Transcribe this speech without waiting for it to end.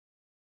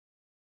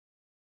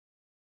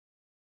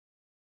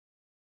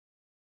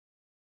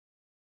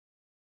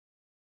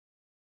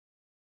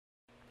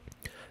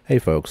Hey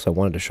folks, I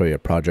wanted to show you a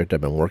project I've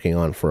been working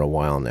on for a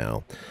while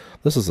now.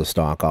 This is a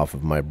stock off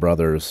of my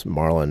brother's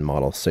Marlin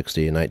Model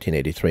 60,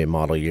 1983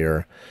 model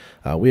year.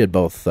 We had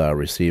both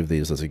received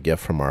these as a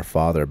gift from our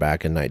father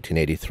back in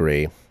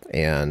 1983,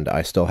 and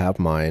I still have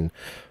mine.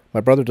 My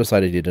brother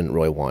decided he didn't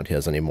really want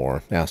his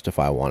anymore, asked if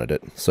I wanted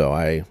it, so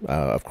I,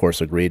 of course,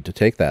 agreed to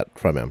take that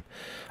from him.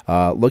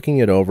 Looking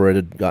it over, it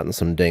had gotten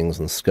some dings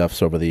and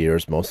scuffs over the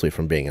years, mostly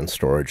from being in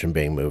storage and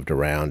being moved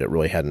around. It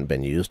really hadn't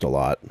been used a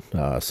lot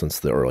since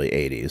the early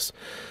 80s.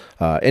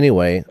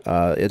 Anyway,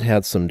 it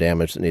had some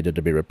damage that needed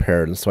to be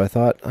repaired, and so I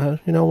thought,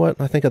 you know what,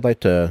 I think I'd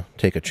like to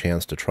take a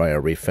chance to try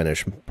a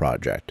refinish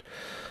project.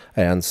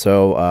 And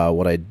so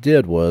what I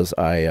did was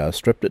I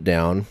stripped it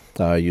down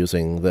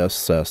using this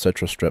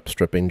Citrus Strip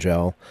stripping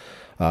gel.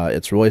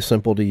 It's really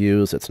simple to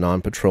use. It's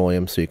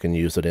non-petroleum, so you can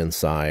use it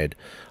inside.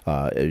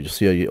 You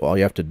see, all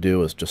you have to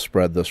do is just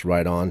spread this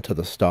right onto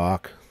the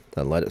stock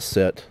and let it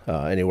sit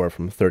anywhere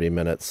from 30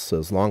 minutes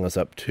as long as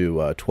up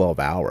to 12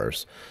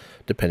 hours,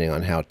 depending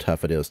on how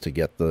tough it is to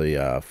get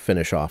the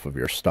finish off of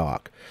your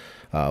stock.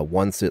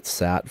 Once it's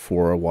sat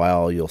for a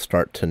while, you'll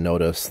start to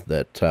notice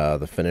that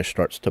the finish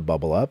starts to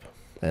bubble up,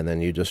 and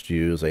then you just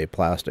use a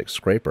plastic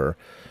scraper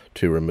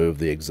to remove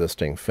the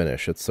existing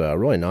finish. It's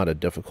really not a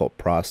difficult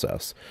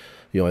process.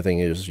 The only thing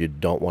is you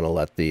don't want to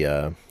let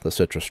the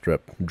citrus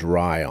strip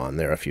dry on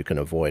there if you can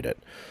avoid it.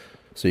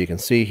 So you can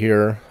see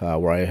here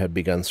where I had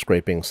begun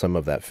scraping some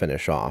of that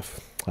finish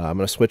off. I'm going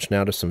to switch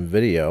now to some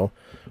video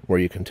where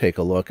you can take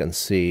a look and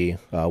see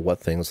what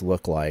things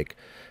look like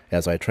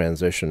as I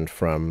transitioned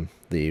from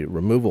the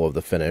removal of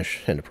the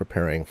finish into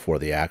preparing for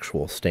the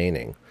actual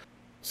staining.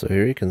 So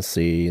here you can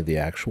see the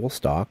actual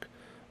stock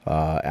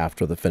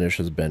after the finish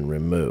has been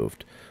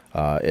removed.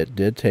 It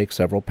did take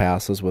several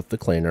passes with the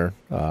cleaner,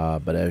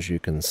 but as you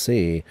can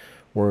see,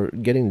 we're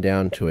getting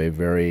down to a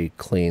very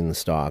clean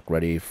stock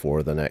ready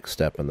for the next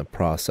step in the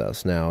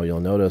process. Now you'll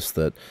notice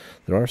that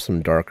there are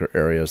some darker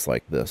areas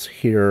like this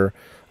here,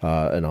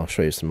 and I'll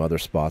show you some other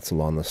spots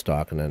along the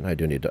stock, and then I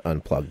do need to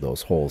unplug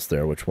those holes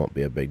there, which won't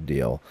be a big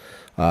deal.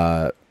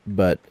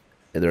 But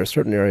there are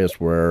certain areas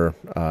where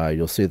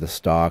you'll see the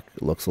stock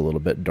looks a little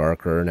bit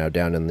darker. Now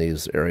down in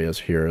these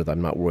areas here,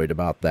 I'm not worried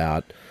about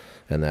that,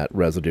 and that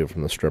residue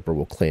from the stripper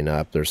will clean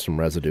up. There's some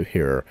residue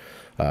here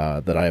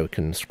that I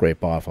can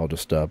scrape off. I'll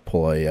just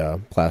pull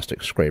a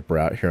plastic scraper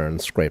out here and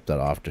scrape that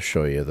off to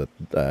show you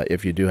that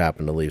if you do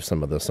happen to leave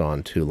some of this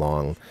on too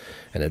long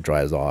and it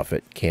dries off,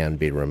 it can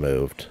be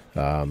removed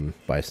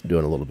by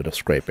doing a little bit of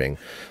scraping.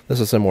 This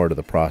is similar to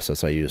the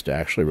process I use to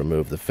actually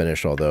remove the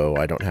finish, although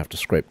I don't have to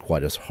scrape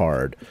quite as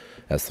hard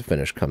as the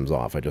finish comes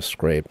off. I just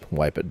scrape,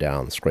 wipe it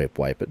down, scrape,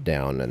 wipe it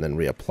down, and then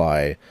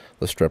reapply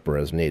the stripper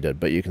as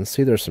needed. But you can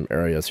see there's some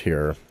areas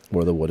here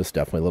where the wood is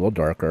definitely a little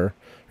darker.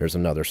 There's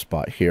another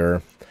spot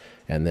here,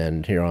 and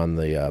then here on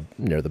the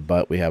near the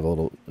butt we have a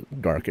little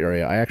dark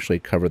area. I actually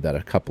covered that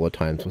a couple of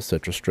times with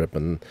Citrus Strip,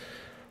 and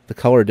the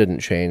color didn't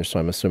change, so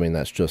I'm assuming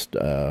that's just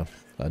a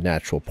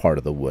natural part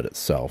of the wood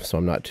itself, so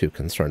I'm not too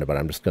concerned about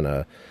it. I'm just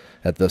gonna,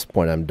 at this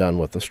point, I'm done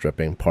with the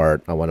stripping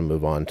part. I want to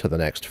move on to the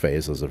next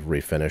phases of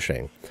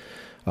refinishing.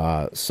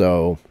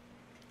 So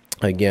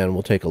again,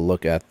 we'll take a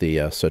look at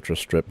the Citrus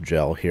Strip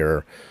gel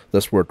here.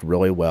 This worked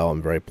really well.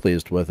 I'm very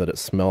pleased with it. It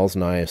smells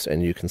nice,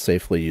 and you can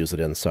safely use it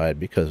inside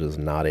because it is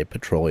not a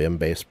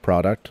petroleum-based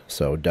product.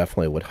 So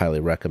definitely would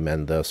highly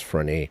recommend this for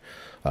any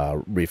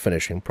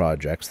refinishing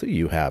projects that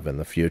you have in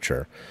the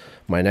future.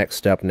 My next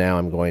step now,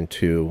 I'm going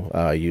to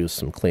use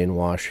some clean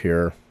wash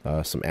here,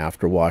 some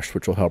after wash,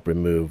 which will help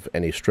remove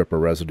any stripper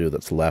residue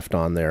that's left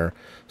on there,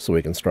 so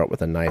we can start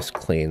with a nice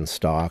clean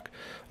stock.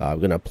 I'm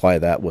going to apply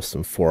that with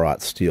some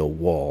 4/0 steel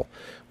wool,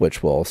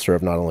 which will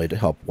serve not only to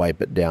help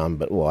wipe it down,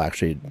 but will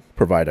actually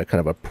provide a kind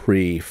of a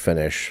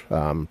pre-finish,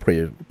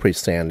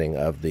 pre-sanding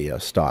of the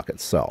stock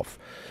itself.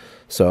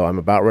 So I'm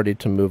about ready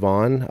to move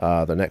on.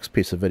 The next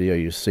piece of video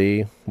you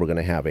see, we're going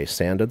to have a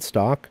sanded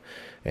stock,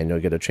 and you'll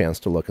get a chance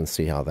to look and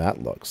see how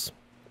that looks.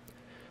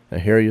 Now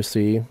here you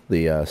see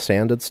the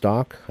sanded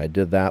stock. I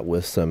did that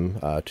with some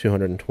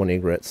 220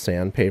 grit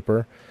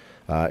sandpaper,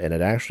 and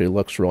it actually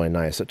looks really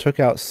nice. It took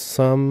out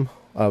some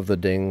of the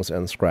dings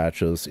and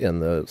scratches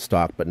in the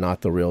stock, but not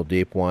the real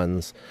deep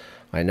ones.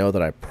 I know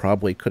that I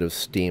probably could have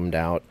steamed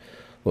out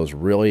those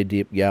really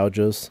deep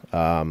gouges.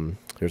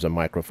 There's a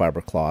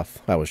microfiber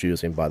cloth I was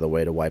using, by the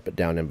way, to wipe it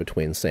down in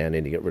between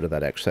sanding to get rid of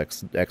that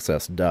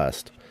excess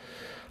dust.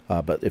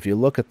 But if you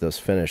look at this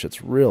finish,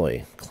 it's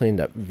really cleaned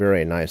up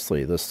very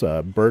nicely. This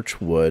birch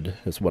wood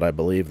is what I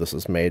believe this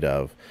is made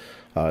of.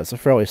 It's a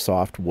fairly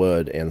soft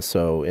wood, and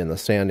so in the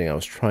sanding I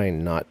was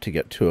trying not to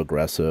get too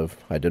aggressive.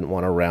 I didn't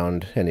want to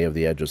round any of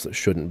the edges that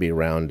shouldn't be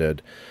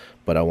rounded,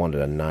 but I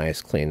wanted a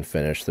nice clean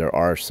finish. There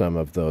are some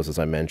of those, as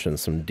I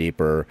mentioned, some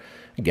deeper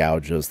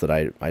gouges that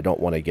I don't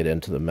want to get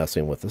into the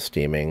messing with the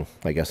steaming.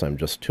 I guess I'm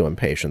just too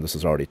impatient. This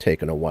has already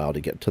taken a while to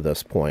get to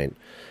this point.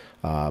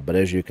 But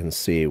as you can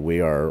see,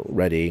 we are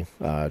ready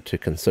to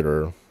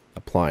consider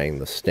applying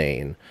the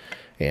stain.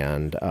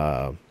 And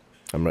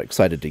I'm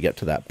excited to get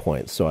to that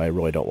point, so I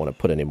really don't want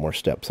to put any more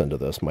steps into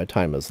this. My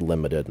time is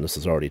limited, and this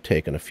has already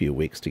taken a few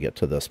weeks to get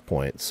to this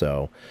point.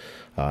 So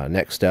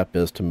next step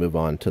is to move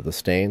on to the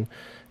stain,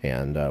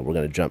 and we're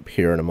going to jump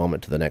here in a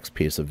moment to the next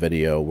piece of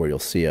video where you'll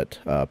see it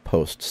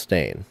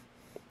post-stain.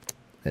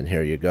 And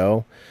here you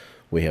go.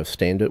 We have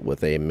stained it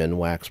with a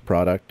Minwax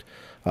product.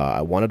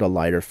 I wanted a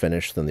lighter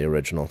finish than the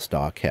original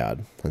stock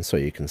had, and so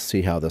you can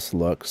see how this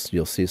looks.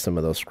 You'll see some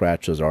of those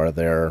scratches are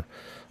there.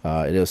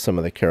 It is some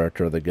of the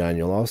character of the gun.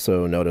 You'll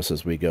also notice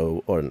as we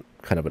go on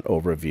kind of an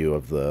overview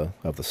of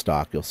the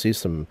stock, you'll see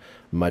some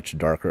much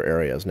darker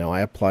areas. Now, I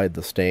applied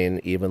the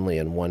stain evenly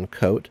in one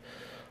coat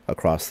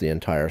across the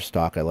entire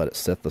stock. I let it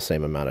sit the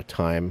same amount of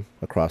time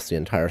across the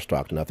entire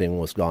stock. Nothing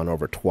was gone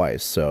over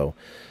twice. So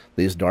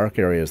these dark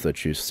areas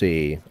that you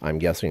see, I'm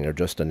guessing are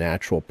just a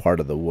natural part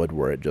of the wood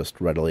where it just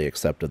readily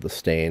accepted the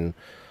stain,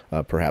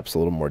 perhaps a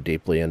little more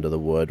deeply into the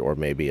wood, or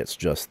maybe it's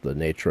just the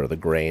nature of the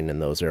grain in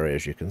those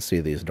areas. You can see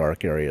these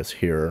dark areas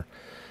here.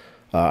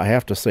 I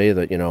have to say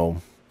that, you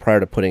know, prior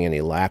to putting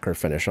any lacquer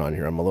finish on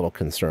here, I'm a little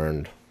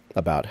concerned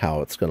about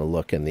how it's going to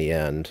look in the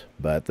end,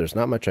 but there's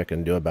not much I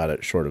can do about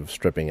it short of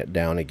stripping it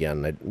down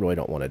again. I really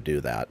don't want to do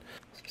that.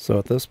 So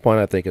at this point,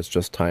 I think it's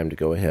just time to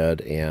go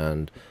ahead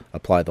and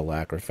apply the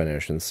lacquer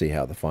finish and see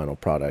how the final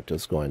product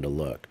is going to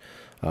look.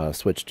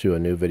 Switch to a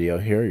new video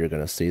here. You're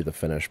going to see the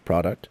finished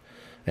product.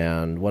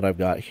 And what I've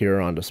got here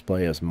on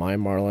display is my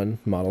Marlin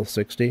Model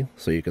 60.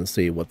 So you can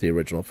see what the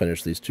original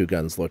finish, these two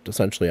guns looked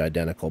essentially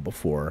identical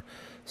before.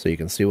 So you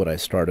can see what I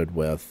started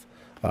with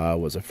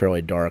was a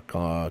fairly dark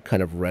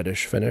kind of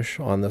reddish finish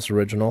on this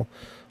original.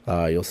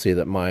 You'll see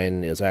that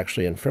mine is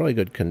actually in fairly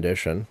good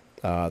condition.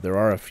 There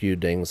are a few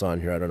dings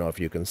on here. I don't know if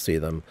you can see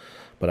them,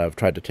 but I've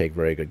tried to take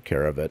very good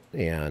care of it,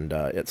 and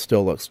it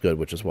still looks good,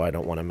 which is why I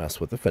don't want to mess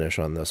with the finish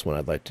on this one.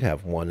 I'd like to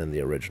have one in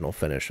the original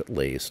finish at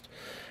least.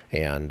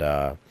 And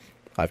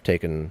I've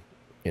taken,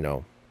 you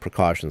know,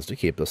 precautions to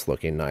keep this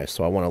looking nice,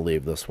 so I want to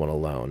leave this one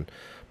alone.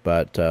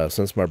 But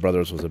since my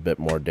brother's was a bit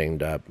more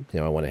dinged up, you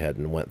know, I went ahead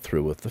and went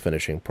through with the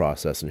finishing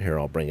process, and here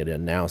I'll bring it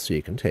in now so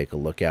you can take a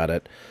look at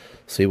it,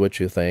 see what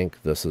you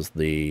think. This is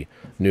the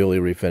newly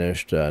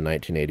refinished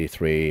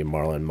 1983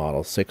 Marlin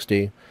Model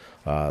 60.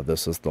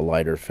 This is the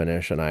lighter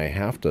finish, and I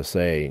have to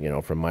say, you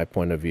know, from my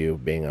point of view,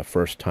 being a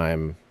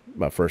first-timer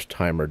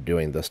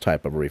doing this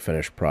type of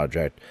refinish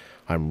project,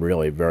 I'm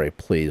really very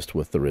pleased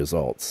with the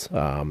results.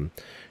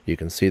 You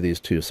can see these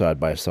two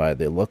side by side.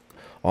 They look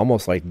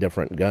almost like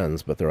different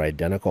guns, but they're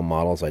identical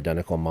models,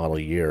 identical model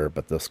year,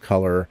 but this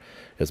color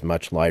is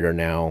much lighter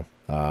now.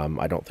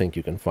 I don't think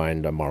you can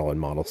find a Marlin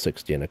Model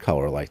 60 in a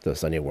color like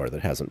this anywhere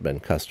that hasn't been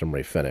custom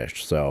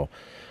refinished. So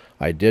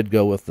I did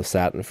go with the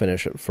satin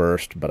finish at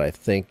first, but I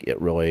think it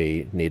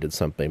really needed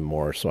something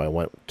more, so I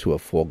went to a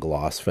full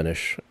gloss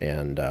finish,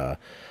 and I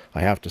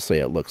have to say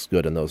it looks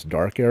good in those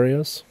dark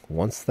areas.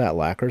 Once that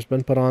lacquer's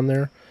been put on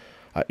there,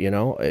 you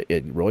know,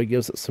 it really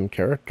gives it some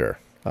character.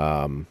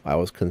 I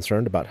was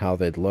concerned about how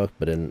they'd look,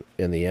 but in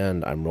the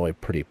end, I'm really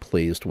pretty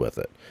pleased with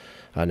it.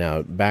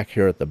 Now, back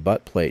here at the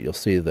butt plate, you'll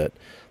see that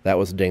that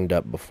was dinged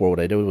up before. What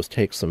I did was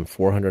take some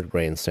 400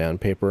 grain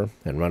sandpaper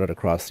and run it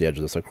across the edge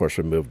of this. Of course,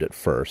 removed it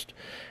first.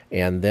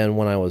 And then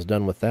when I was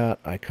done with that,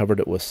 I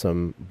covered it with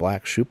some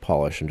black shoe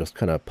polish and just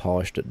kind of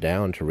polished it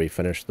down to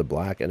refinish the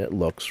black, and it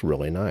looks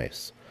really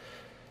nice.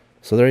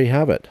 So there you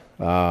have it,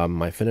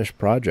 my finished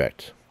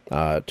project.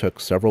 It took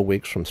several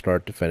weeks from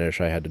start to finish.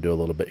 I had to do a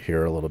little bit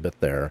here, a little bit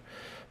there.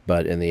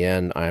 But in the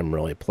end, I'm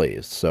really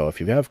pleased. So if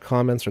you have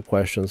comments or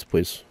questions,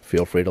 please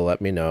feel free to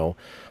let me know.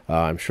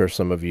 I'm sure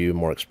some of you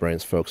more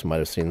experienced folks might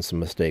have seen some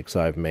mistakes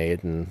I've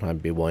made, and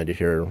I'd be willing to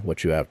hear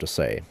what you have to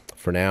say.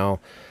 For now,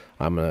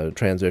 I'm going to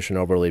transition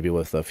over, leave you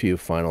with a few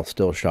final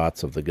still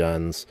shots of the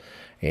guns,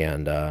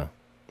 and I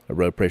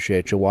really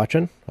appreciate you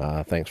watching.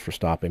 Thanks for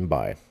stopping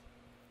by.